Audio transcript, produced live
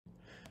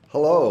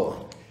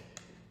Hello,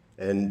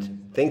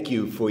 and thank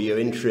you for your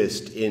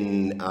interest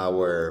in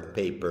our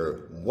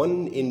paper.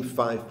 1 in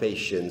 5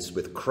 patients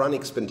with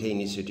chronic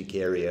spontaneous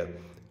urticaria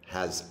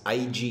has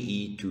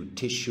IgE to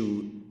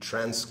tissue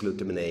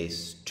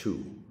transglutaminase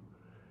 2.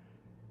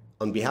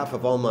 On behalf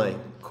of all my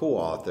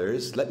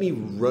co-authors, let me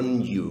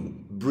run you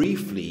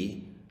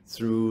briefly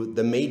through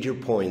the major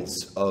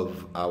points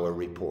of our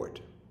report.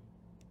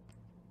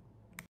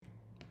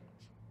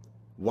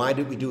 Why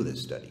did we do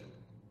this study?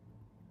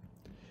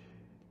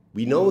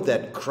 We know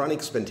that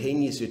chronic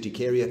spontaneous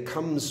urticaria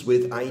comes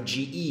with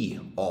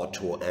IgE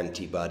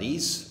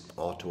autoantibodies,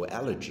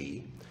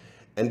 autoallergy,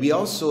 and we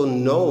also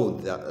know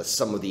that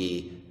some of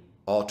the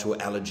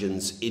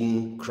autoallergens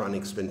in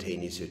chronic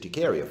spontaneous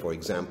urticaria, for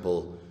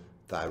example,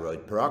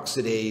 thyroid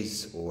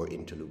peroxidase or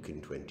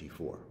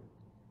interleukin-24.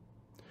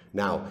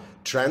 Now,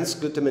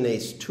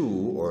 transglutaminase 2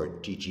 or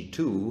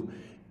TG2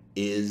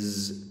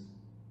 is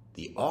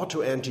the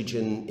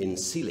autoantigen in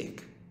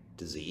celiac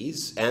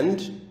disease, and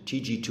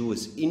TG2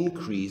 is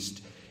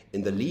increased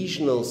in the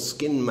lesional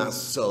skin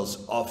mast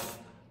cells of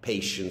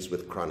patients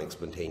with chronic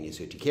spontaneous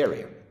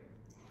urticaria.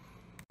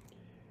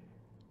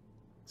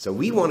 So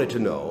we wanted to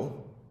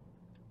know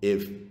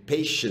if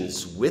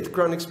patients with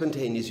chronic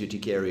spontaneous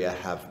urticaria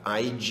have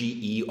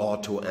IgE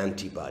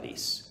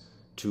autoantibodies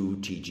to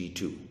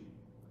TG2.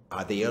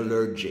 Are they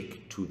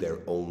allergic to their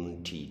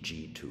own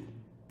TG2?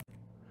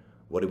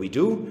 What did we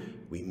do?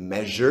 We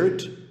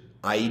measured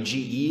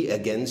IgE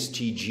against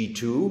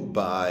TG2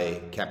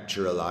 by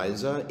capture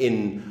ELISA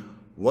in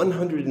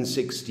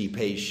 160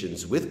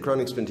 patients with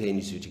chronic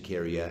spontaneous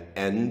urticaria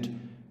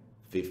and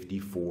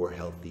 54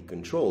 healthy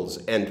controls.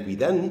 And we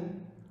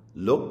then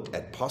looked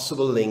at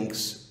possible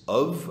links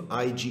of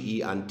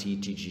IgE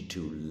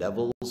anti-TG2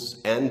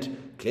 levels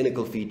and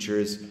clinical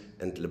features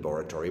and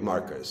laboratory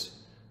markers.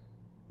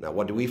 Now,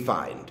 what do we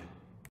find?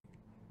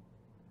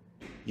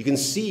 You can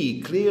see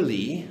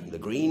clearly, the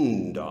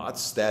green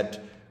dots, that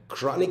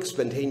chronic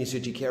spontaneous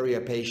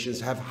urticaria patients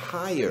have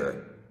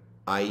higher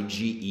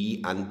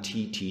IgE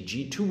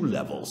anti-TG2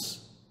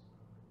 levels.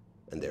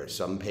 And there are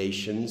some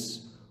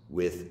patients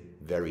with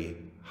very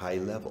high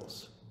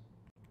levels.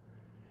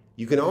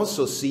 You can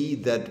also see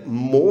that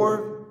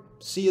more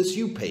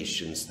CSU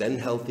patients than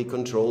healthy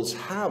controls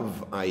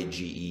have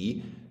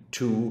IgE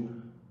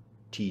to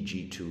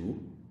TG2.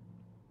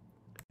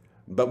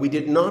 But we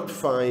did not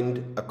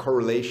find a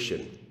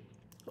correlation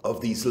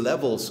of these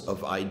levels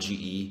of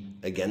IgE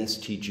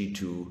against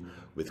TG2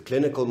 with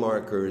clinical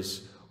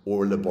markers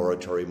or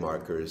laboratory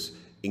markers,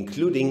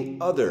 including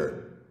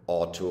other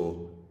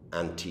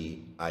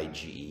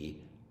anti-IgE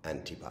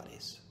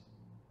antibodies.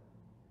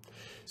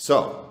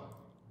 So,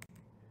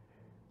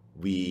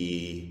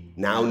 we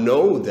now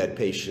know that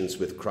patients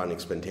with chronic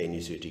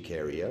spontaneous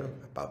urticaria,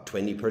 about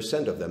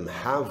 20% of them,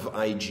 have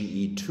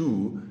IgE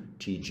to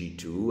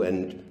TG2,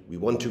 and we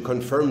want to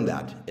confirm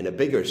that in a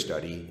bigger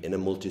study, in a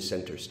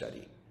multi-center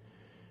study.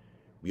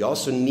 We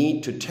also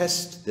need to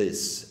test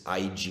this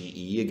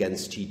IgE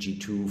against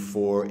TG2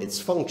 for its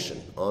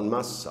function on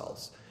mast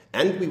cells.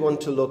 And we want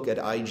to look at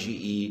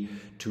IgE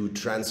to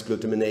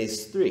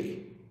transglutaminase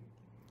 3.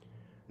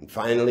 And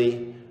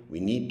finally, we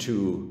need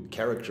to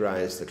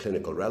characterize the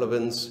clinical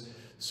relevance.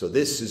 So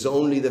this is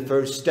only the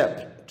first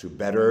step to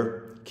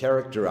better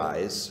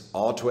characterize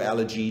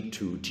autoallergy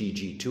to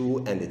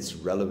TG2 and its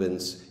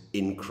relevance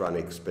in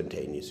chronic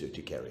spontaneous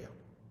urticaria.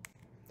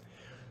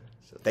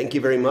 So thank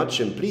you very much,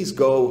 and please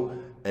go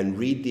and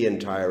read the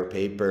entire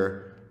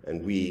paper,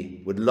 and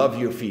we would love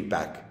your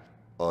feedback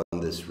on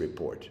this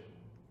report.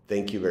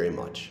 Thank you very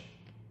much.